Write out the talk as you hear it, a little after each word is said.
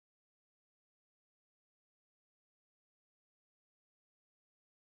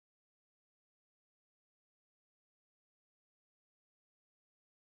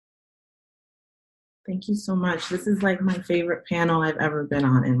Thank you so much. This is like my favorite panel I've ever been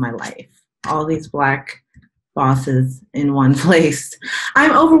on in my life. All these Black bosses in one place.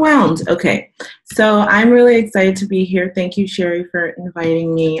 I'm overwhelmed. Okay, so I'm really excited to be here. Thank you, Sherry, for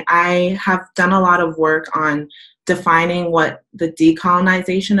inviting me. I have done a lot of work on defining what the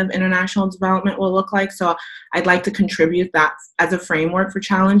decolonization of international development will look like. So I'd like to contribute that as a framework for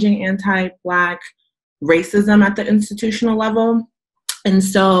challenging anti-Black racism at the institutional level. And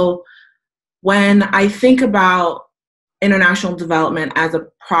so when I think about international development as a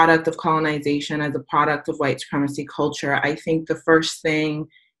product of colonization, as a product of white supremacy culture, I think the first thing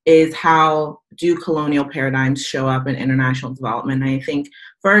is how do colonial paradigms show up in international development. And I think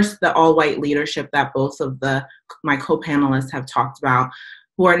first, the all-white leadership that both of my co-panelists have talked about,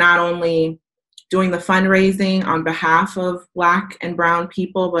 who are not only doing the fundraising on behalf of Black and Brown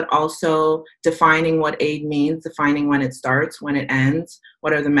people, but also defining what aid means, defining when it starts, when it ends,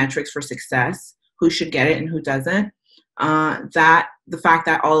 what are the metrics for success, who should get it and who doesn't. That the fact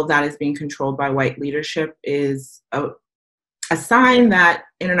that all of that is being controlled by white leadership is a sign that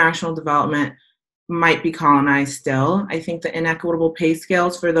international development might be colonized still. I think the inequitable pay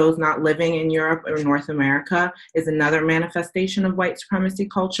scales for those not living in Europe or North America is another manifestation of white supremacy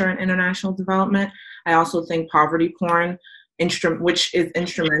culture and international development. I also think poverty porn, which is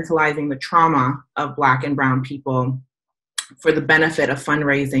instrumentalizing the trauma of Black and Brown people for the benefit of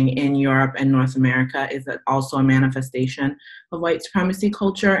fundraising in Europe and North America, is also a manifestation of white supremacy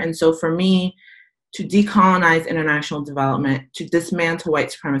culture. And so for me, to decolonize international development, to dismantle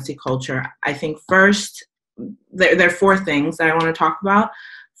white supremacy culture, I think first, there are four things that I want to talk about.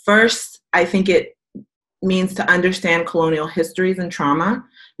 First, I think it means to understand colonial histories and trauma,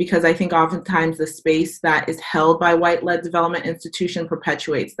 because I think oftentimes the space that is held by white-led development institution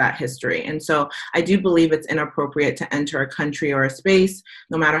perpetuates that history. And so I do believe it's inappropriate to enter a country or a space,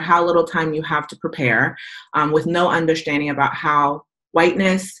 no matter how little time you have to prepare, with no understanding about how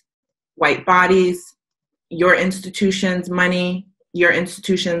whiteness, white bodies, your institutions, money, your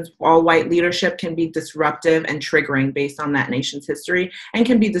institutions, all white leadership can be disruptive and triggering based on that nation's history, and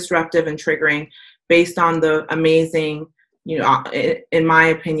can be disruptive and triggering based on the amazing, in my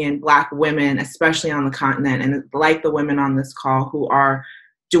opinion, Black women, especially on the continent, and like the women on this call, who are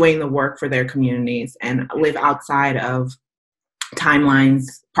doing the work for their communities and live outside of timelines,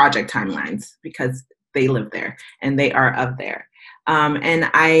 project timelines, because they live there and they are of there. And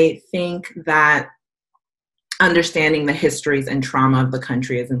I think that understanding the histories and trauma of the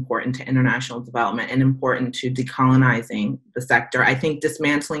country is important to international development and important to decolonizing the sector. I think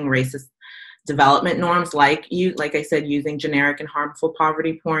dismantling racist development norms, like I said, using generic and harmful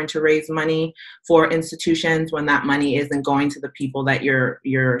poverty porn to raise money for institutions when that money isn't going to the people that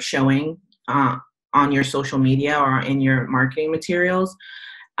you're showing on your social media or in your marketing materials.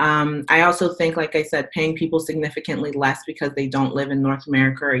 I also think, like I said, paying people significantly less because they don't live in North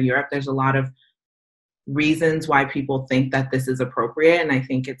America or Europe. There's a lot of reasons why people think that this is appropriate, and I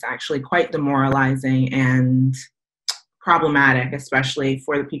think it's actually quite demoralizing and problematic, especially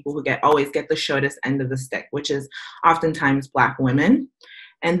for the people who always get the shortest end of the stick, which is oftentimes Black women.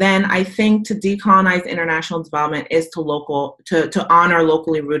 And then I think to decolonize international development is to honor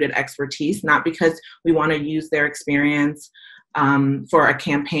locally rooted expertise, not because we want to use their experience for a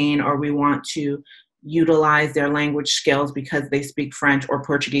campaign, or we want to utilize their language skills because they speak French or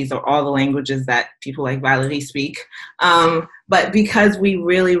Portuguese or all the languages that people like Valerie speak, but because we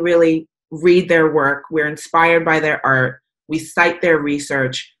really, really read their work, we're inspired by their art, we cite their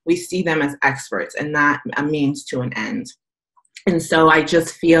research, we see them as experts, and that a means to an end. And so I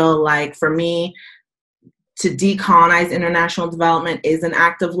just feel like, for me, to decolonize international development is an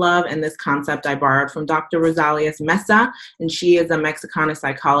act of love, and this concept I borrowed from Dr. Rosalias Mesa, and she is a Mexicana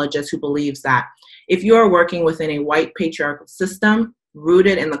psychologist who believes that if you are working within a white patriarchal system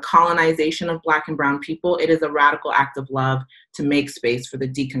rooted in the colonization of Black and Brown people, it is a radical act of love to make space for the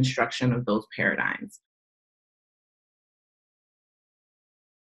deconstruction of those paradigms.